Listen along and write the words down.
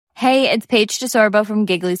Hey, it's Paige DeSorbo from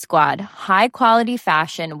Giggly Squad. High quality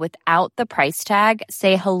fashion without the price tag.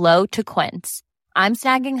 Say hello to Quince. I'm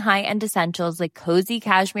snagging high-end essentials like cozy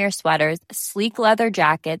cashmere sweaters, sleek leather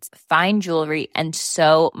jackets, fine jewelry, and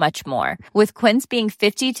so much more. With Quince being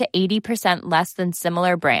 50 to 80% less than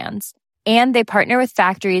similar brands. And they partner with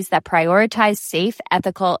factories that prioritize safe,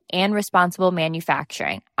 ethical, and responsible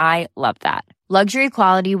manufacturing. I love that. Luxury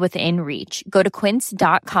quality within reach. Go to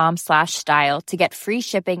quince.com/style to get free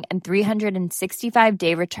shipping and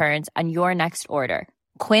 365-day returns on your next order.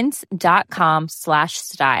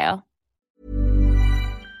 Quince.com/style.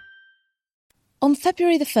 On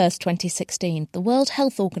February the 1st, 2016, the World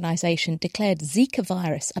Health Organization declared Zika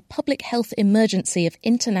virus a public health emergency of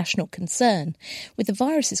international concern, with the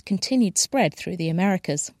virus's continued spread through the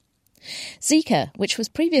Americas. Zika, which was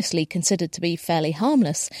previously considered to be fairly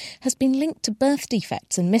harmless, has been linked to birth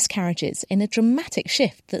defects and miscarriages in a dramatic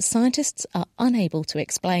shift that scientists are unable to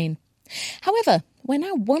explain. However, we're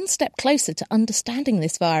now one step closer to understanding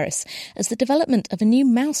this virus, as the development of a new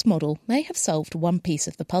mouse model may have solved one piece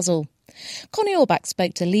of the puzzle. Connie Orbach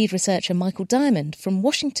spoke to lead researcher Michael Diamond from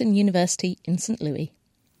Washington University in St. Louis.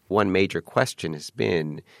 One major question has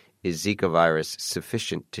been, is Zika virus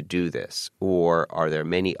sufficient to do this? Or are there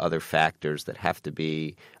many other factors that have to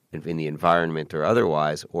be in the environment or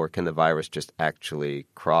otherwise, or can the virus just actually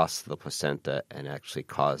cross the placenta and actually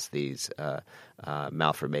cause these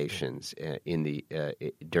malformations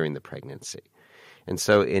during the pregnancy? And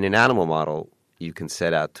so in an animal model, you can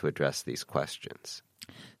set out to address these questions.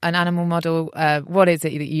 An animal model, what is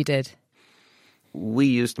it that you did? We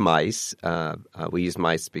used mice. We used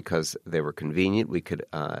mice because they were convenient. We could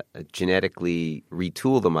genetically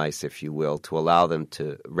retool the mice, if you will, to allow them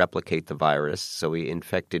to replicate the virus. So we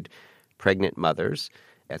infected pregnant mothers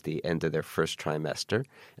at the end of their first trimester,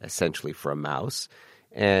 essentially for a mouse.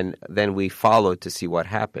 And then we followed to see what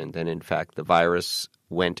happened. And in fact, the virus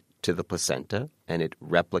went to the placenta and it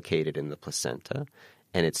replicated in the placenta.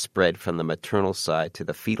 And it spread from the maternal side to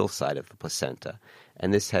the fetal side of the placenta.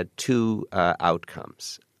 And this had two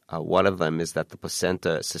outcomes. One of them is that the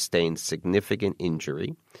placenta sustained significant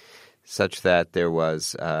injury, such that there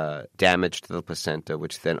was damage to the placenta,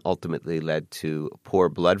 which then ultimately led to poor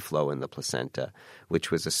blood flow in the placenta, which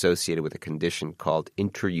was associated with a condition called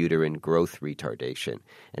intrauterine growth retardation.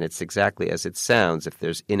 And it's exactly as it sounds. If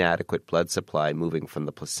there's inadequate blood supply moving from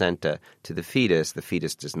the placenta to the fetus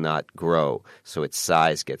does not grow, so its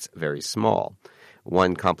size gets very small.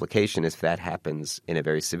 One complication, if that happens in a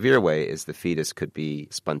very severe way, is the fetus could be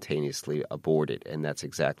spontaneously aborted, and that's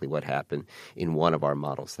exactly what happened in one of our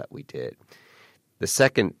models that we did. The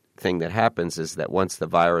second thing that happens is that once the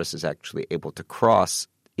virus is actually able to cross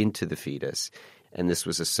into the fetus, and this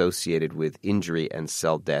was associated with injury and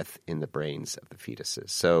cell death in the brains of the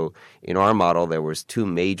fetuses. So in our model, there was two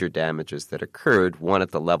major damages that occurred, one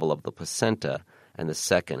at the level of the placenta and the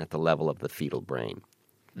second at the level of the fetal brain.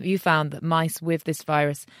 You found that mice with this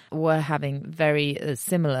virus were having very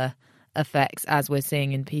similar effects as we're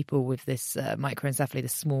seeing in people with this microencephaly, the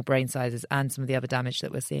small brain sizes, and some of the other damage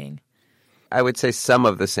that we're seeing. I would say some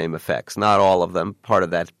of the same effects, not all of them. Part of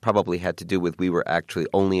that probably had to do with we were actually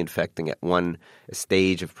only infecting at one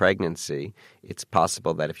stage of pregnancy. It's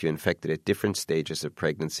possible that if you infected at different stages of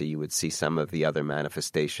pregnancy, you would see some of the other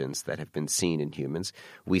manifestations that have been seen in humans.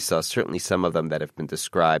 We saw certainly some of them that have been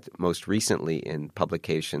described most recently in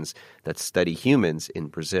publications that study humans in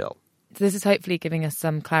Brazil. So this is hopefully giving us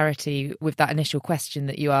some clarity with that initial question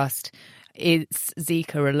that you asked. Is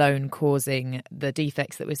Zika alone causing the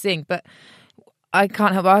defects that we're seeing? But I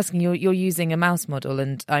can't help asking, you're using a mouse model,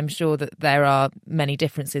 and I'm sure that there are many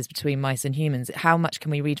differences between mice and humans. How much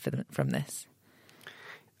can we read from this?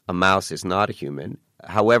 A mouse is not a human.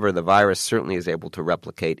 However, the virus certainly is able to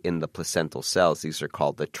replicate in the placental cells. These are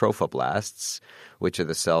called the trophoblasts, which are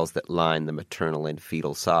the cells that line the maternal and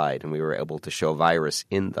fetal side, and we were able to show virus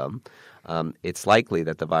in them. It's likely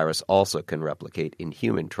that the virus also can replicate in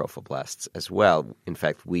human trophoblasts as well. In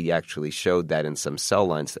fact, we actually showed that in some cell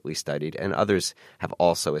lines that we studied, and others have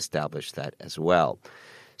also established that as well.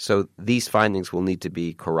 So these findings will need to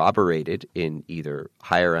be corroborated in either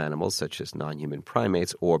higher animals, such as non-human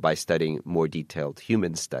primates, or by studying more detailed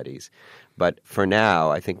human studies. But for now,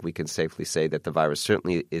 I think we can safely say that the virus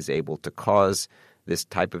certainly is able to cause this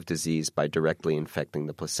type of disease by directly infecting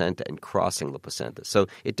the placenta and crossing the placenta. So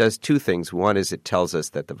it does two things. One is it tells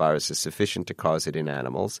us that the virus is sufficient to cause it in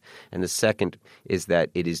animals. And the second is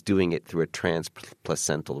that it is doing it through a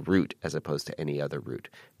transplacental route as opposed to any other route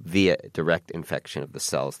via direct infection of the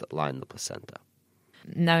cells that line the placenta.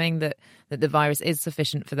 Knowing that the virus is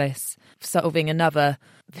sufficient for this, solving another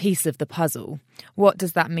piece of the puzzle, what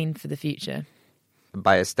does that mean for the future?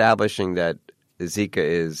 by establishing that Zika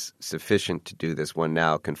is sufficient to do this, one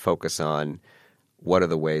now can focus on what are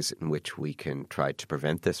the ways in which we can try to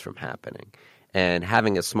prevent this from happening. And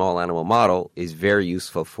having a small animal model is very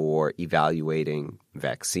useful for evaluating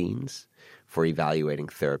vaccines, for evaluating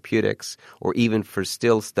therapeutics, or even for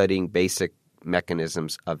still studying basic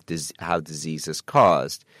mechanisms of how disease is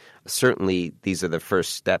caused. Certainly, these are the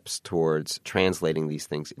first steps towards translating these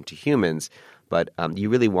things into humans, but you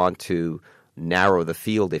really want to narrow the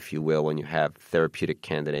field, if you will, when you have therapeutic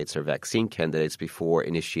candidates or vaccine candidates before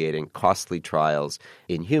initiating costly trials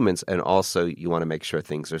in humans. And also, you want to make sure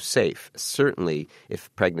things are safe. Certainly,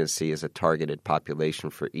 if pregnancy is a targeted population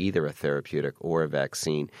for either a therapeutic or a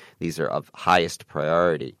vaccine, these are of highest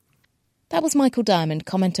priority. That was Michael Diamond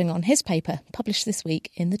commenting on his paper published this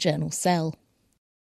week in the journal Cell.